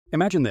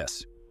Imagine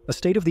this: a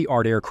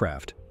state-of-the-art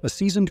aircraft, a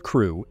seasoned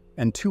crew,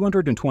 and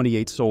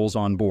 228 souls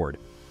on board,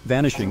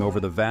 vanishing over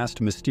the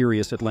vast,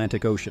 mysterious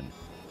Atlantic Ocean,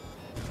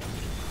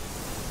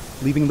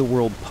 leaving the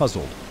world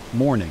puzzled,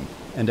 mourning,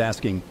 and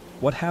asking,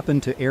 what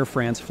happened to Air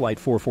France Flight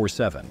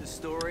 447? The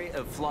story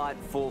of Flight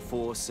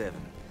 447,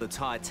 the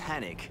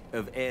Titanic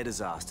of air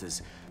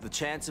disasters. The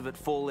chance of it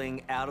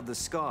falling out of the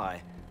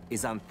sky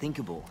is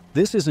unthinkable.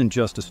 This isn't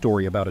just a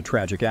story about a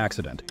tragic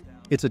accident.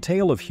 It's a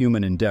tale of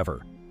human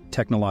endeavor,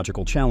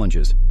 technological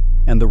challenges,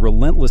 and the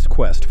relentless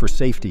quest for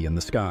safety in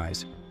the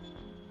skies.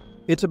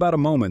 It's about a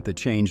moment that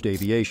changed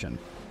aviation,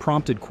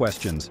 prompted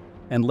questions,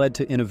 and led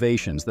to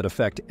innovations that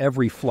affect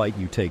every flight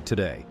you take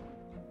today.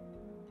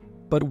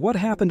 But what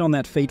happened on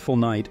that fateful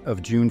night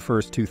of June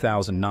 1,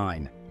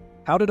 2009?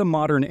 How did a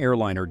modern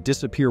airliner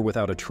disappear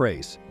without a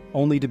trace,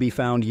 only to be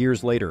found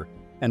years later?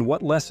 And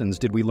what lessons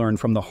did we learn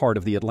from the heart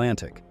of the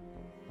Atlantic?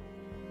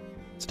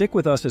 Stick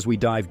with us as we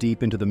dive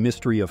deep into the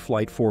mystery of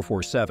Flight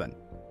 447,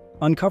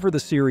 uncover the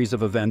series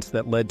of events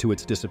that led to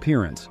its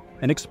disappearance,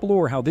 and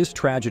explore how this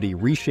tragedy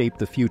reshaped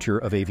the future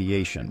of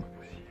aviation.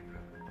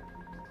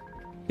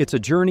 It's a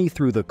journey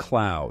through the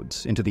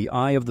clouds, into the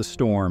eye of the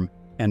storm,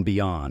 and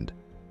beyond.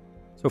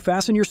 So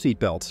fasten your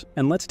seatbelts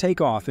and let's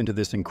take off into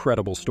this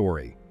incredible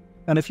story.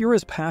 And if you're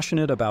as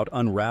passionate about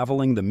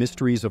unraveling the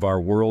mysteries of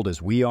our world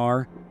as we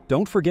are,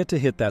 don't forget to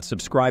hit that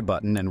subscribe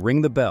button and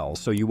ring the bell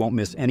so you won't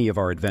miss any of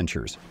our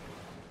adventures.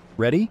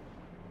 Ready?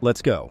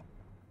 Let's go.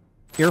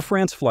 Air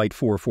France Flight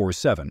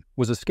 447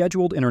 was a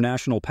scheduled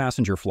international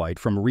passenger flight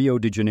from Rio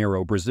de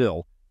Janeiro,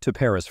 Brazil, to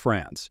Paris,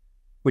 France,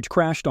 which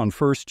crashed on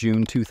 1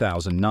 June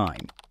 2009.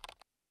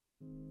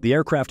 The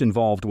aircraft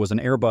involved was an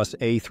Airbus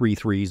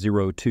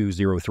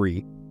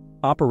A330-203,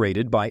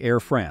 operated by Air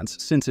France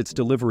since its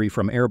delivery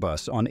from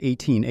Airbus on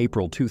 18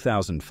 April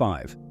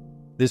 2005.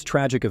 This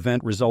tragic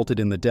event resulted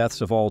in the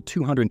deaths of all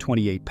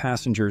 228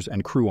 passengers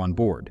and crew on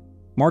board,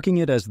 marking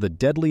it as the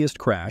deadliest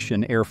crash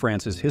in Air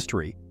France's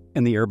history,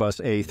 and the Airbus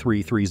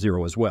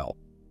A330 as well.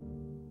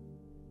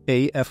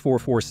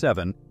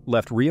 AF447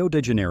 left Rio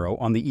de Janeiro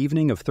on the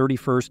evening of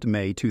 31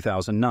 May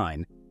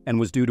 2009 and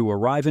was due to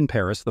arrive in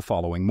Paris the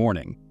following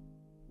morning.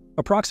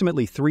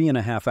 Approximately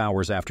 3.5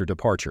 hours after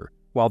departure,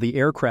 while the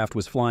aircraft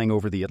was flying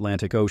over the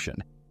Atlantic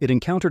Ocean, it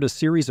encountered a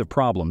series of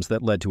problems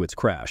that led to its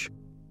crash.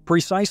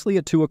 Precisely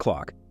at 2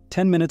 o'clock,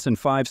 10 minutes and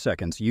 5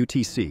 seconds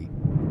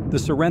UTC, the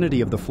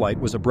serenity of the flight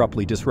was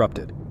abruptly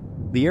disrupted.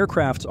 The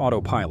aircraft's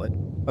autopilot,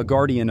 a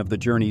guardian of the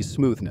journey's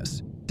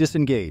smoothness,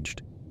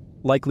 disengaged,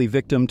 likely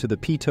victim to the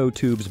pitot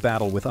tube's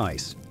battle with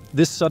ice.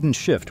 This sudden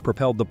shift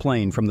propelled the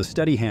plane from the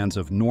steady hands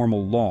of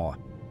normal law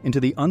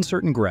into the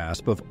uncertain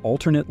grasp of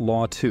alternate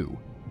law 2,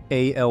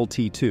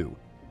 ALT2,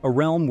 a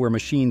realm where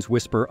machines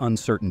whisper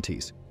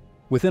uncertainties.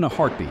 Within a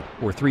heartbeat,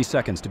 or 3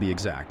 seconds to be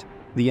exact,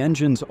 the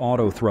engine's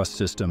auto-thrust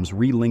systems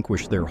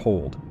relinquished their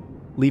hold,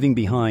 leaving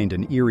behind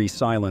an eerie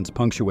silence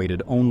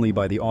punctuated only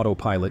by the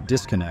autopilot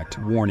disconnect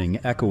warning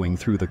echoing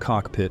through the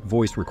cockpit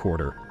voice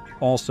recorder,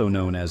 also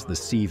known as the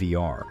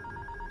CVR.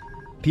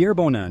 Pierre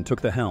Bonin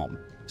took the helm,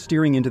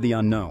 steering into the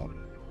unknown.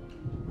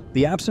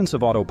 The absence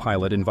of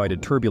autopilot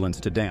invited turbulence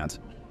to dance,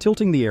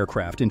 tilting the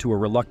aircraft into a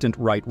reluctant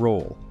right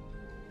roll.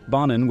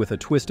 Bonin, with a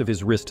twist of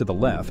his wrist to the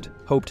left,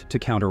 hoped to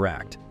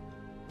counteract.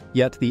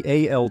 Yet the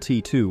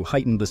ALT2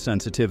 heightened the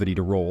sensitivity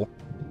to roll,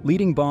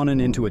 leading Bonin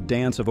into a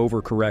dance of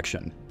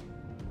overcorrection.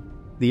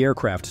 The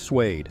aircraft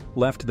swayed,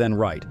 left then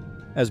right,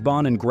 as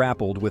Bonin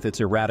grappled with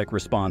its erratic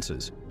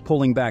responses,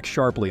 pulling back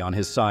sharply on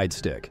his side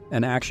stick,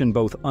 an action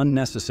both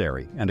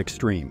unnecessary and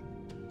extreme.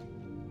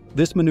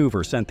 This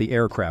maneuver sent the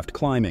aircraft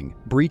climbing,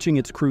 breaching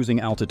its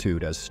cruising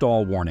altitude as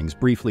stall warnings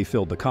briefly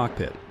filled the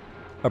cockpit,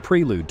 a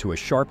prelude to a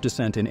sharp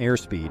descent in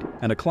airspeed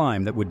and a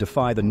climb that would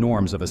defy the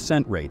norms of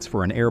ascent rates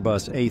for an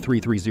Airbus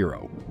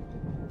A330.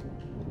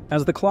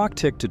 As the clock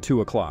ticked to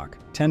 2 o'clock,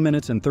 10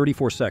 minutes and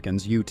 34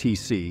 seconds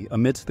UTC,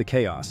 amidst the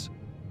chaos,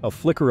 a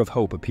flicker of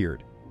hope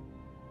appeared.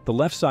 The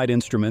left side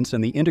instruments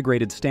and the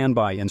Integrated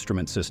Standby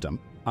Instrument System,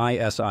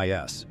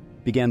 ISIS,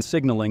 began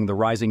signaling the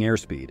rising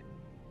airspeed,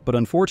 but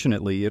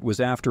unfortunately it was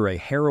after a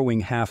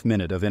harrowing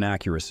half-minute of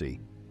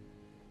inaccuracy.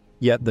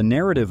 Yet the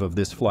narrative of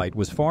this flight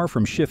was far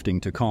from shifting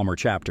to calmer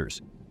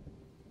chapters.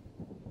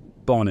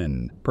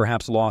 Bonin,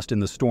 perhaps lost in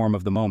the storm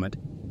of the moment,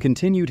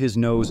 continued his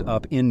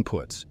nose-up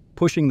inputs,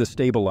 pushing the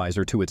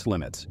stabilizer to its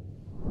limits.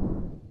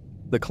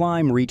 The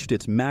climb reached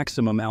its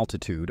maximum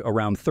altitude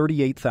around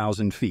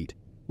 38,000 feet,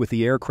 with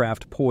the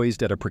aircraft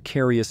poised at a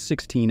precarious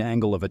 16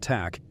 angle of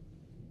attack,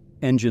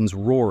 engines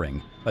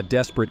roaring, a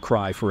desperate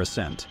cry for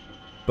ascent.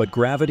 But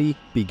gravity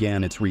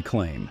began its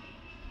reclaim.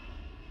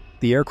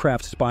 The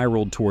aircraft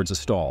spiraled towards a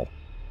stall.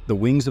 The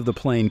wings of the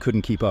plane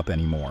couldn't keep up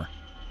anymore,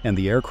 and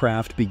the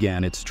aircraft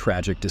began its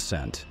tragic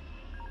descent.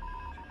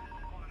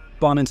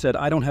 Bonin said,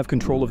 "I don't have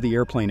control of the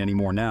airplane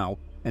anymore now,"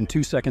 and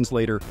 2 seconds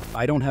later,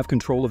 "I don't have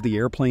control of the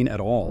airplane at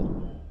all."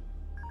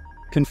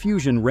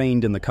 Confusion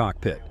reigned in the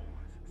cockpit.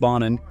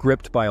 Bonin,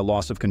 gripped by a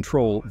loss of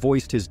control,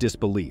 voiced his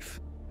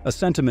disbelief. A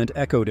sentiment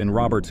echoed in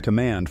Robert's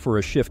command for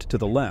a shift to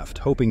the left,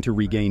 hoping to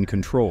regain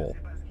control.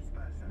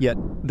 Yet,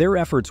 their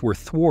efforts were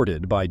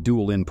thwarted by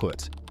dual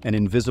inputs, an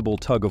invisible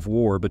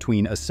tug-of-war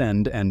between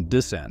ascend and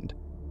descend.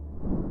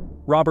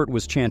 Robert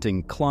was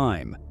chanting,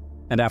 "Climb,"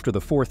 and after the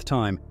fourth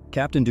time,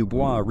 Captain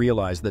Dubois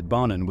realized that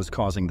Bonin was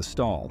causing the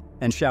stall,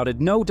 and shouted,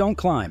 "No, don't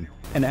climb,"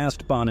 and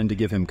asked Bonin to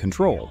give him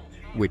control,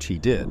 which he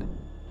did.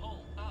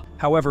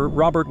 However,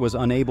 Robert was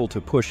unable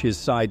to push his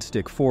side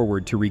stick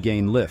forward to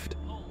regain lift,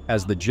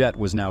 as the jet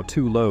was now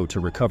too low to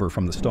recover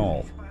from the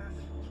stall.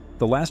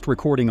 The last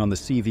recording on the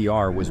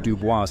CVR was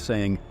Dubois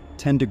saying,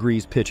 "10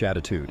 degrees pitch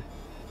attitude."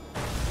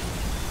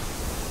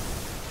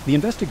 The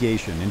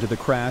investigation into the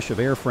crash of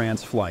Air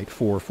France Flight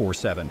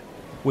 447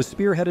 was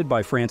spearheaded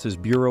by France's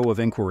Bureau of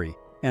Inquiry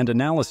and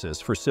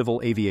Analysis for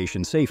Civil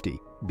Aviation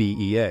Safety,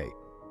 BEA.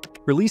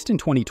 Released in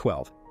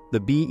 2012, the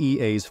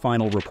BEA's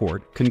final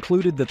report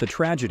concluded that the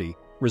tragedy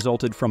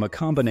resulted from a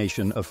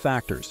combination of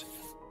factors.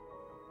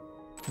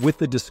 With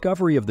the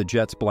discovery of the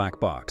jet's black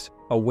box,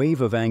 a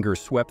wave of anger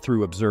swept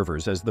through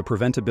observers as the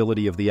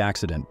preventability of the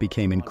accident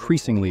became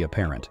increasingly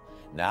apparent.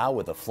 Now,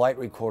 with the flight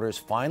recorders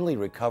finally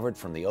recovered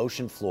from the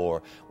ocean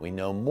floor, we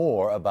know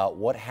more about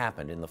what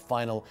happened in the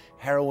final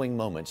harrowing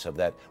moments of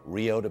that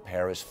Rio to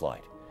Paris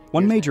flight.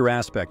 One major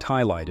aspect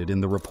highlighted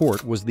in the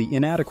report was the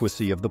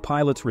inadequacy of the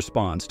pilot's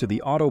response to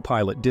the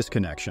autopilot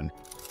disconnection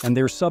and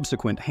their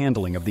subsequent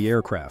handling of the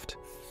aircraft.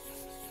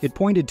 It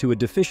pointed to a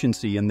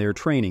deficiency in their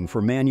training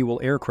for manual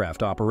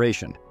aircraft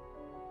operation.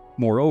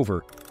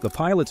 Moreover, the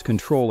pilot's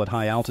control at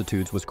high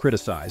altitudes was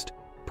criticized,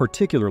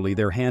 particularly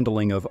their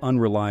handling of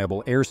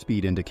unreliable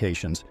airspeed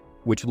indications,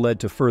 which led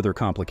to further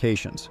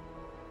complications.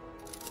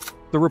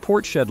 The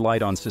report shed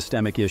light on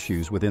systemic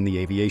issues within the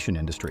aviation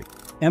industry,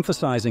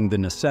 emphasizing the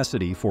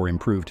necessity for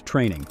improved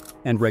training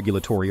and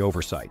regulatory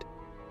oversight.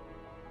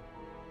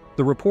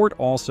 The report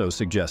also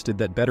suggested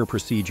that better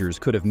procedures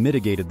could have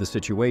mitigated the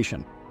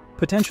situation,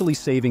 potentially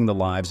saving the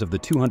lives of the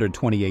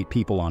 228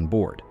 people on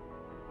board.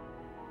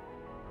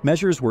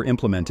 Measures were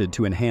implemented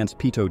to enhance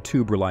pitot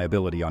tube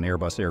reliability on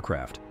Airbus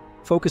aircraft,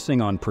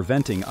 focusing on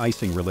preventing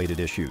icing-related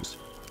issues.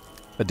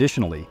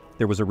 Additionally,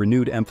 there was a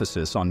renewed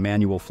emphasis on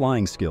manual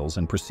flying skills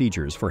and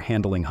procedures for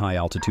handling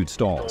high-altitude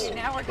stalls.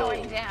 Now we're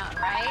going down,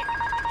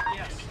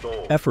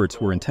 right? Efforts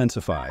were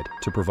intensified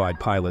to provide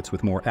pilots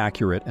with more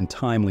accurate and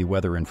timely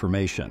weather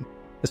information,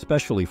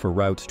 especially for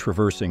routes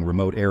traversing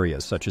remote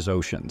areas such as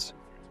oceans.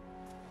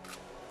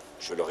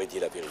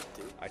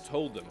 I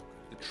told them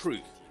the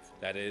truth,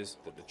 that is,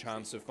 that the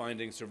chance of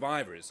finding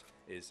survivors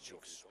is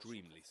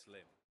extremely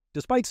slim.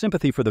 Despite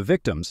sympathy for the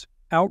victims,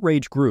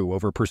 outrage grew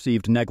over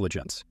perceived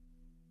negligence.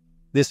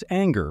 This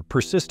anger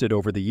persisted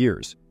over the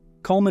years,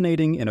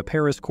 culminating in a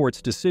Paris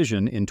court's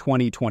decision in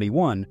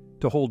 2021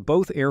 to hold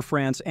both Air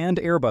France and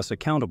Airbus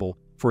accountable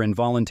for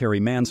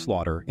involuntary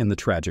manslaughter in the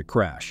tragic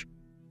crash.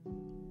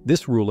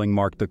 This ruling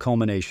marked the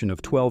culmination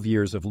of 12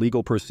 years of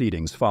legal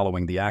proceedings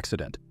following the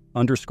accident,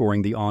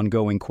 underscoring the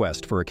ongoing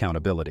quest for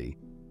accountability.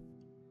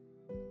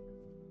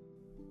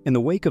 In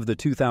the wake of the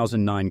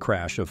 2009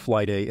 crash of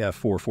Flight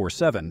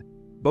AF447,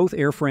 both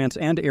Air France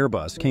and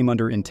Airbus came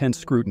under intense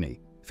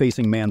scrutiny,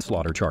 facing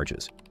manslaughter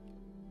charges.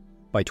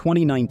 By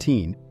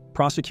 2019,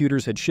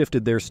 prosecutors had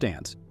shifted their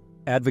stance,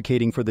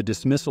 advocating for the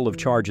dismissal of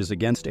charges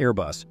against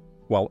Airbus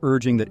while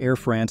urging that Air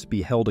France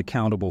be held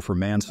accountable for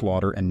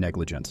manslaughter and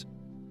negligence.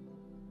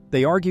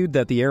 They argued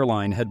that the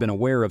airline had been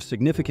aware of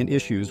significant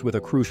issues with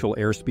a crucial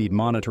airspeed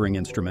monitoring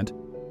instrument,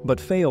 but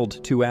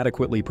failed to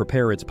adequately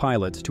prepare its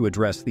pilots to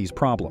address these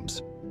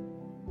problems.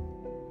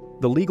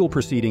 The legal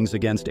proceedings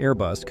against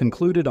Airbus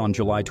concluded on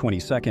July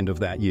 22nd of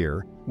that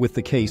year, with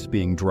the case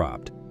being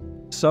dropped.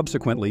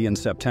 Subsequently, in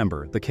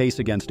September, the case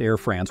against Air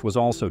France was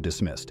also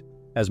dismissed,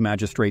 as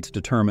magistrates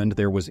determined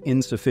there was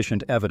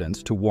insufficient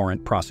evidence to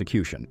warrant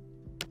prosecution.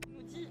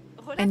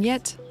 And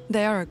yet,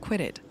 they are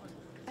acquitted.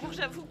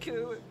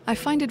 I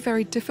find it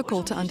very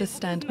difficult to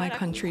understand my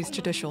country's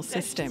judicial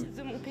system.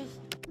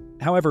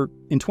 However,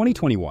 in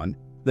 2021,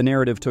 the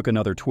narrative took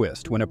another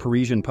twist when a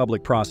Parisian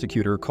public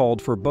prosecutor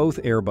called for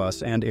both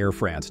Airbus and Air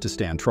France to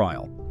stand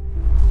trial.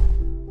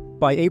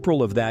 By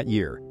April of that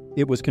year,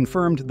 it was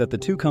confirmed that the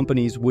two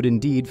companies would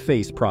indeed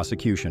face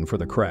prosecution for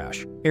the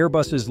crash.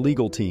 Airbus's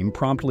legal team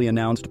promptly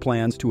announced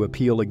plans to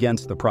appeal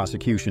against the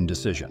prosecution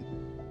decision.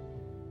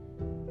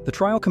 The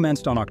trial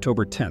commenced on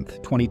October 10,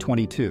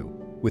 2022,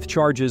 with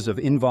charges of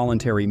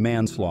involuntary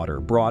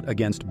manslaughter brought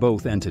against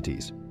both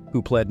entities,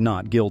 who pled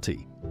not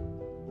guilty.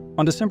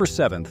 On December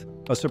 7th,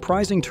 a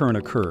surprising turn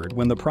occurred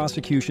when the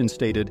prosecution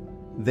stated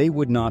they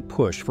would not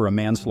push for a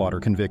manslaughter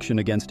conviction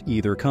against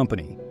either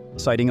company,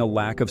 citing a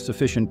lack of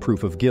sufficient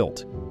proof of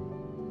guilt.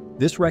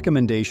 This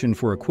recommendation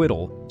for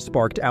acquittal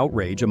sparked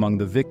outrage among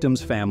the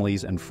victims'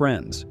 families and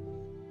friends.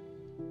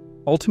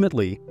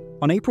 Ultimately,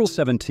 on April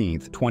 17,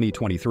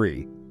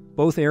 2023,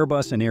 both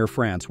Airbus and Air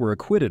France were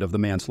acquitted of the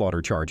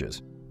manslaughter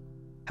charges.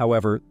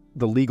 However,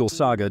 the legal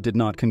saga did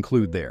not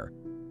conclude there.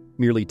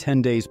 Merely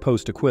 10 days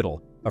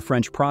post-acquittal, a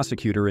French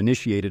prosecutor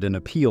initiated an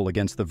appeal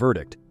against the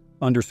verdict,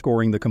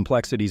 underscoring the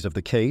complexities of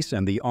the case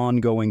and the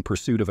ongoing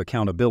pursuit of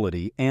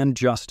accountability and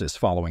justice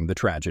following the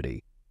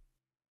tragedy.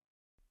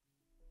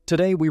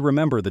 Today, we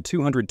remember the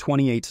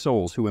 228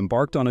 souls who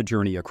embarked on a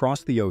journey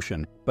across the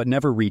ocean but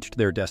never reached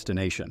their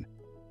destination.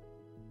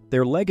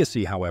 Their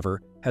legacy,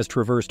 however, has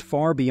traversed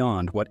far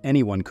beyond what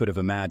anyone could have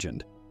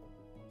imagined.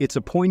 It's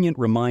a poignant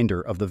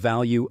reminder of the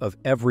value of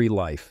every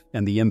life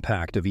and the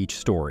impact of each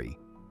story.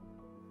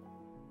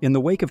 In the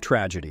wake of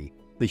tragedy,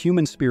 the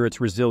human spirit's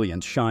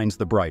resilience shines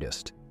the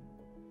brightest.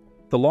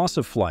 The loss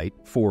of Flight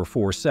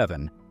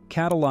 447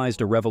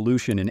 catalyzed a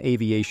revolution in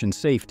aviation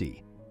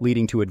safety,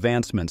 leading to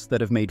advancements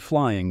that have made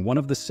flying one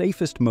of the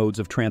safest modes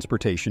of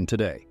transportation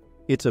today.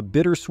 It's a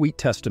bittersweet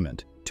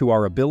testament to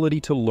our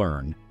ability to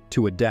learn,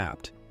 to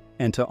adapt,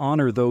 and to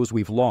honor those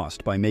we've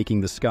lost by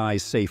making the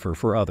skies safer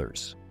for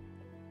others.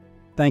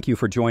 Thank you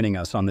for joining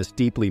us on this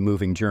deeply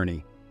moving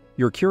journey.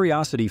 Your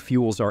curiosity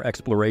fuels our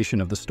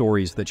exploration of the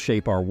stories that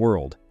shape our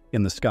world,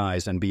 in the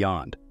skies and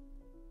beyond.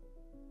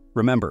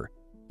 Remember,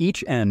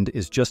 each end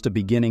is just a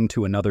beginning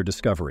to another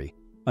discovery,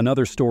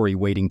 another story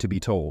waiting to be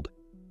told.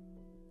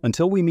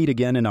 Until we meet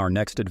again in our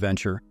next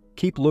adventure,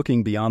 keep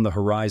looking beyond the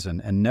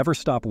horizon and never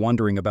stop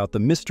wondering about the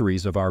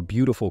mysteries of our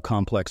beautiful,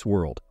 complex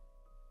world.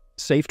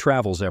 Safe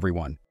travels,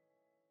 everyone.